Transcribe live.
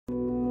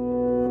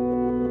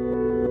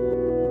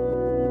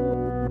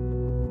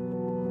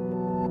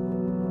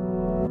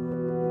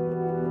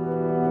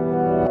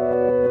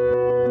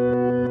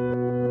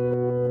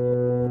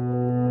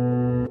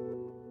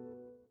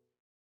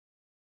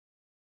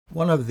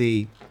One of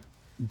the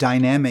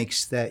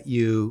dynamics that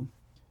you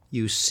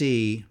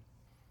see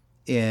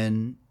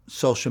in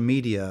social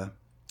media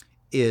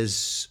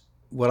is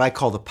what I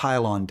call the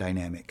pile-on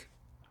dynamic.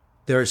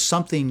 There is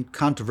something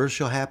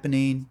controversial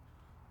happening.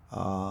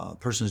 A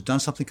person has done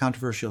something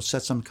controversial,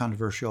 said something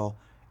controversial,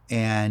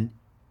 and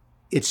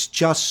it's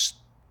just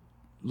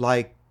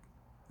like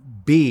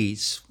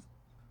bees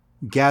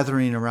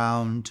gathering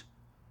around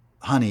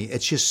honey.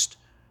 It's just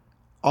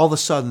all of a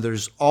sudden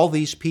there's all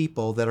these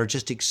people that are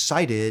just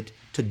excited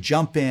to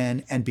jump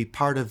in and be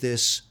part of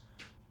this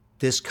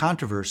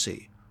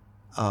controversy.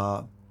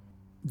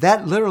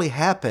 That literally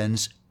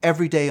happens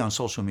every day on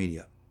social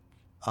media.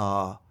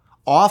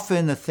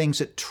 Often the things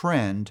that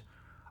trend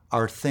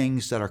are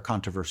things that are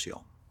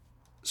controversial.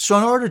 So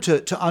in order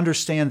to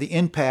understand the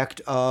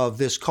impact of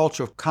this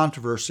culture of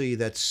controversy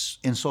that's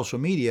in social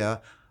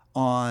media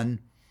on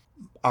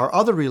our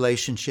other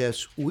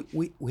relationships,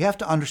 we have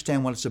to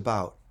understand what it's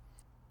about.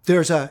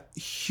 There's a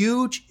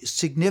huge,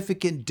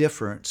 significant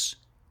difference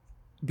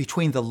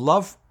between the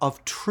love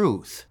of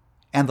truth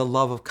and the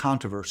love of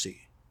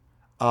controversy.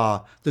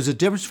 There's a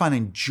difference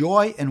finding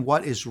joy in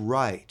what is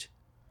right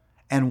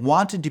and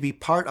wanting to be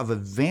part of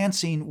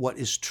advancing what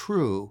is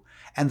true,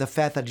 and the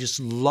fact that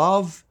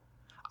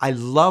I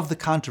love the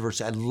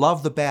controversy, I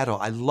love the battle,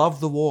 I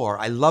love the war,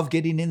 I love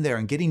getting in there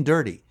and getting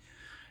dirty.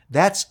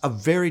 That's a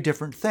very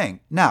different thing.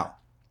 Now,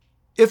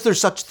 if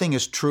there's such a thing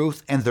as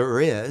truth, and there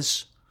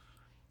is,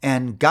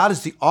 and God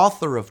is the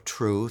author of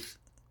truth,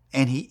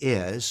 and He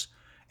is,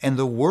 and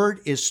the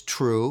Word is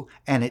true,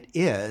 and it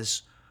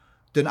is,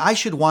 then I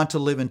should want to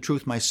live in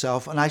truth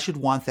myself, and I should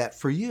want that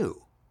for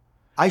you.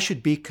 I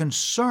should be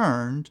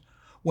concerned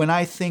when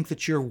I think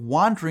that you're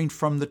wandering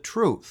from the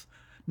truth.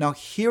 Now,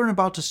 here I'm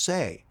about to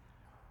say,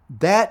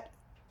 that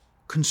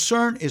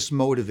concern is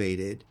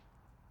motivated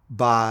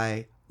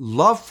by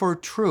love for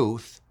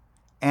truth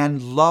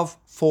and love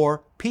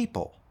for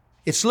people.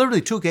 It's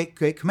literally two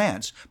great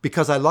commands.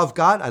 Because I love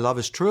God, I love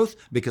His truth.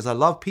 Because I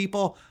love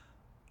people,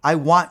 I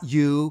want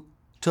you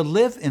to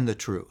live in the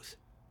truth.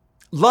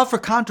 Love for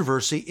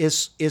controversy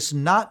is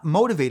not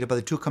motivated by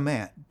the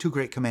two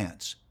great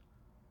commands.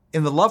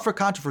 In the love for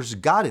controversy,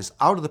 God is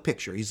out of the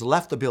picture. He's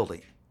left the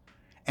building.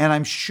 And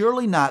I'm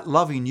surely not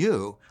loving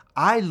you.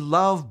 I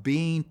love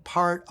being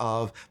part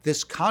of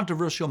this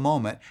controversial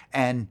moment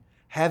and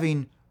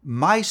having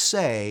my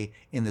say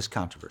in this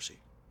controversy.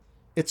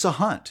 It's a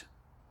hunt.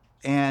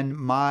 And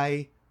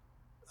my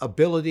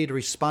ability to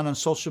respond on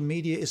social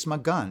media is my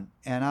gun.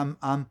 And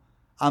I'm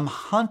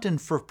hunting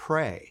for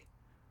prey.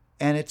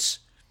 And it's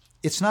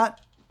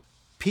not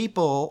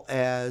people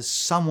as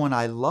someone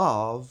I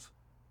love,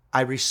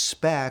 I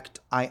respect,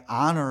 I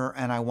honor,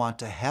 and I want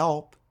to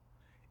help.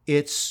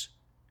 It's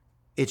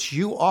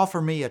you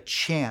offer me a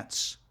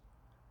chance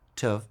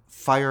to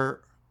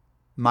fire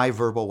my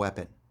verbal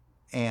weapon.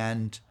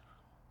 And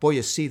boy,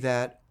 you see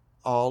that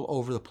all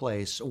over the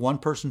place. One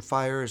person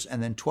fires,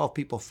 and then 12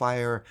 people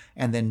fire,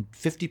 and then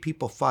 50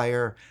 people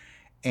fire,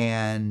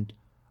 and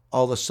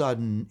all of a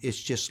sudden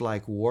it's just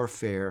like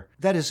warfare.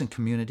 That isn't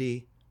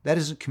community. That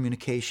isn't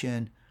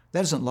communication.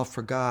 That isn't love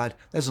for God.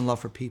 That isn't love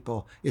for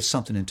people. It's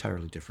something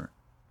entirely different.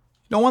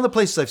 Now, one of the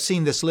places I've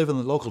seen this live in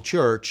the local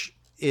church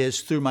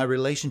is through my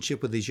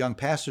relationship with these young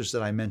pastors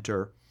that I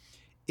mentor,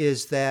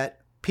 is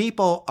that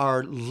people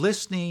are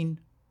listening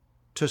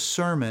to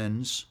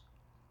sermons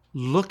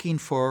looking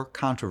for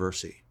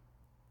controversy.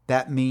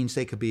 That means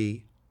they could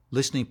be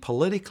listening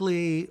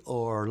politically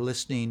or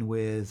listening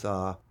with,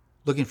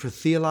 looking for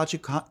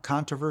theological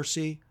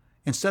controversy,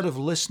 instead of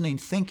listening,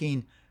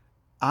 thinking,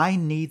 I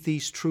need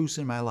these truths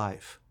in my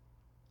life.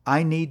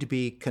 I need to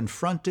be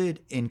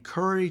confronted,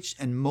 encouraged,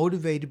 and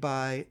motivated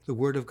by the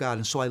Word of God.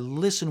 And so I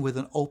listen with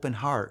an open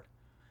heart.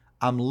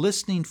 I'm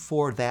listening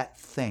for that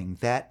thing,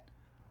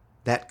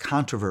 that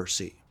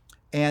controversy.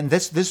 And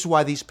this is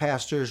why these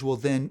pastors will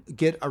then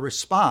get a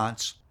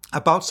response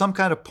about some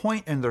kind of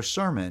point in their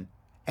sermon,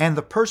 and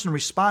the person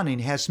responding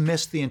has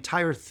missed the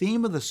entire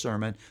theme of the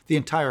sermon, the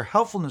entire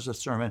helpfulness of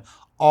the sermon.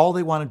 All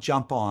they want to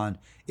jump on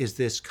is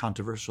this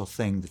controversial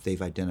thing that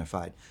they've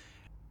identified.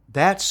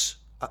 That's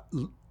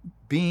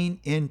being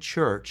in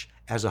church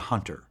as a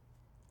hunter,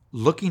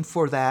 looking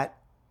for that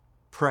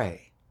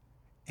prey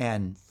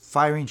and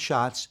firing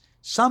shots,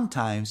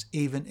 sometimes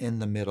even in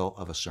the middle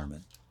of a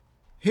sermon.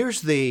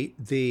 Here's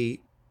the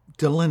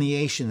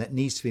delineation that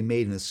needs to be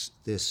made in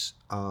this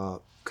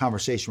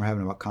conversation we're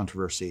having about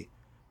controversy.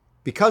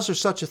 Because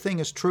there's such a thing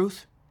as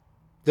truth,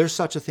 there's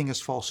such a thing as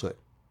falsehood.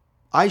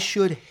 I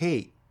should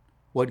hate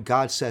what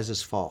God says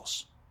is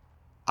false.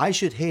 I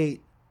should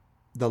hate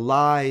the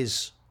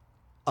lies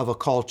of a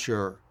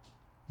culture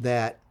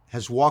that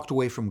has walked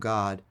away from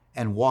God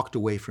and walked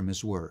away from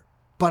His Word.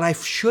 But I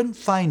shouldn't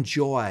find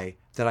joy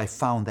that I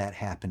found that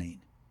happening.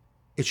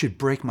 It should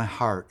break my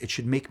heart. It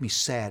should make me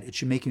sad. It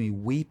should make me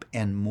weep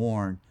and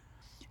mourn.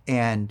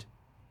 And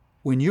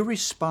when you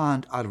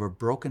respond out of a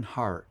broken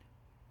heart,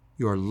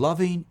 you're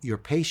loving, you're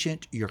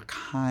patient, you're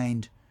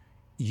kind.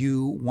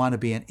 You want to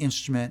be an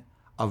instrument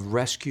of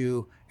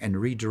rescue and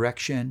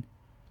redirection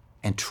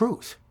and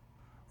truth,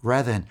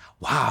 rather than,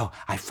 wow,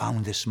 I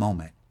found this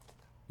moment.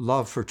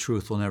 Love for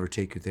truth will never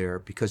take you there,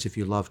 because if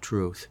you love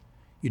truth,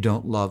 you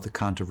don't love the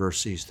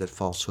controversies that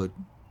falsehood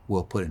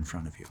will put in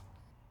front of you.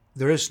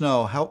 There is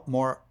no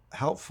more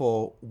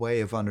helpful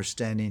way of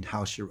understanding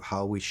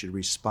how we should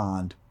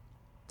respond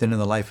than in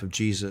the life of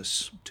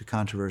Jesus to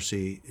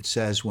controversy. It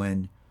says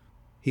when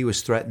he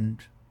was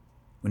threatened,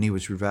 when he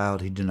was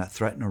reviled, he did not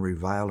threaten or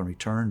revile in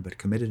return, but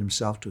committed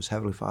himself to his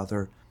heavenly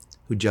Father,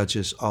 who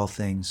judges all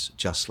things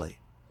justly.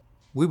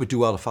 We would do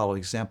well to follow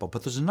example.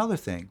 But there's another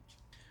thing.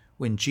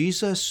 When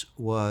Jesus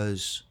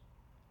was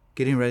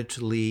getting ready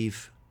to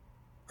leave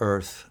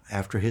earth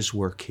after his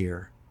work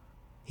here,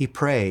 he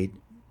prayed,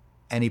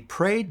 and he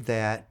prayed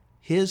that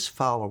his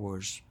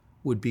followers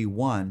would be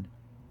one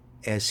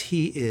as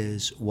he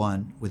is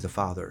one with the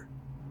Father.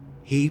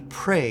 He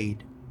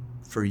prayed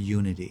for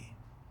unity.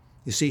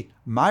 You see,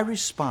 my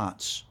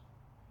response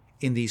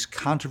in these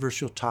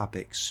controversial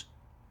topics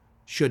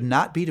should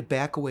not be to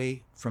back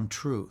away from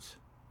truth,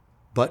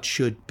 but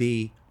should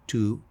be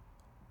to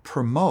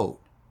promote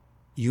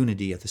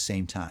unity at the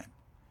same time.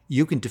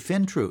 You can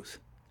defend truth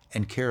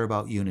and care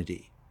about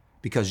unity,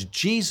 because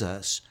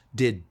Jesus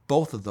did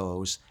both of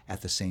those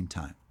at the same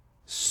time.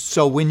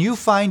 So when you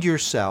find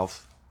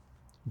yourself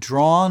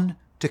drawn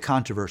to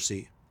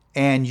controversy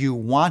and you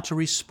want to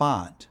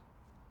respond,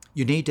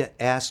 you need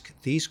to ask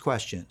these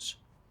questions.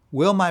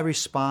 Will my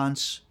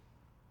response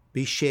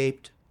be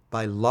shaped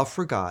by love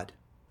for God?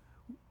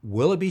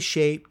 Will it be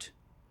shaped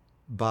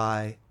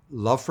by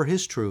love for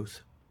his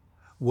truth?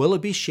 Will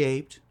it be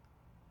shaped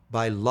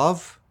by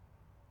love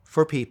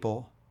for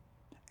people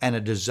and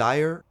a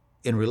desire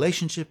in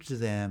relationship to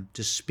them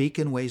to speak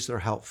in ways that are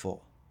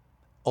helpful?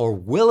 Or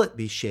will it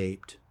be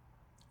shaped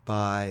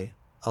by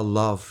a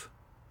love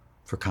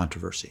for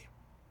controversy?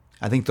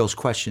 I think those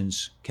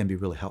questions can be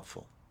really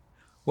helpful.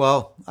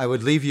 Well, I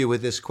would leave you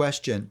with this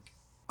question.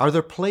 Are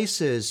there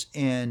places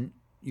in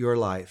your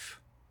life,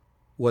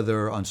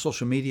 whether on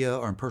social media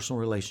or in personal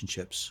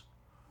relationships,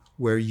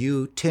 where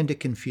you tend to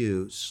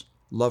confuse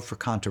love for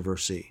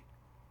controversy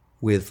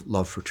with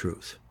love for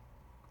truth?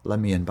 Let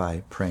me end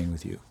by praying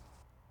with you.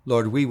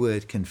 Lord, we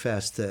would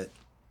confess that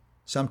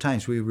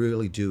sometimes we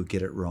really do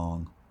get it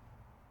wrong.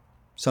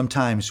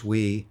 Sometimes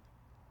we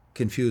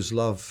confuse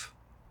love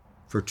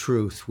for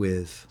truth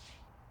with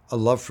a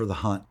love for the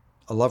hunt,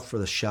 a love for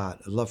the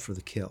shot, a love for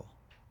the kill,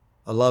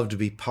 a love to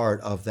be part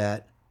of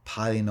that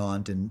piling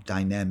on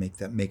dynamic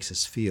that makes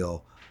us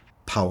feel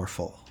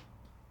powerful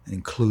and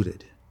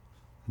included.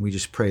 And we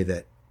just pray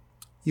that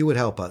you would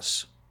help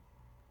us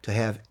to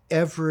have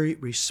every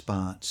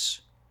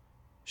response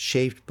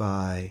shaped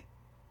by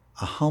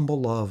a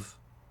humble love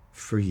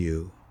for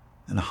you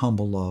and a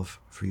humble love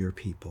for your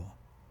people.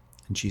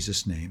 In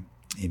Jesus' name,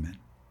 amen.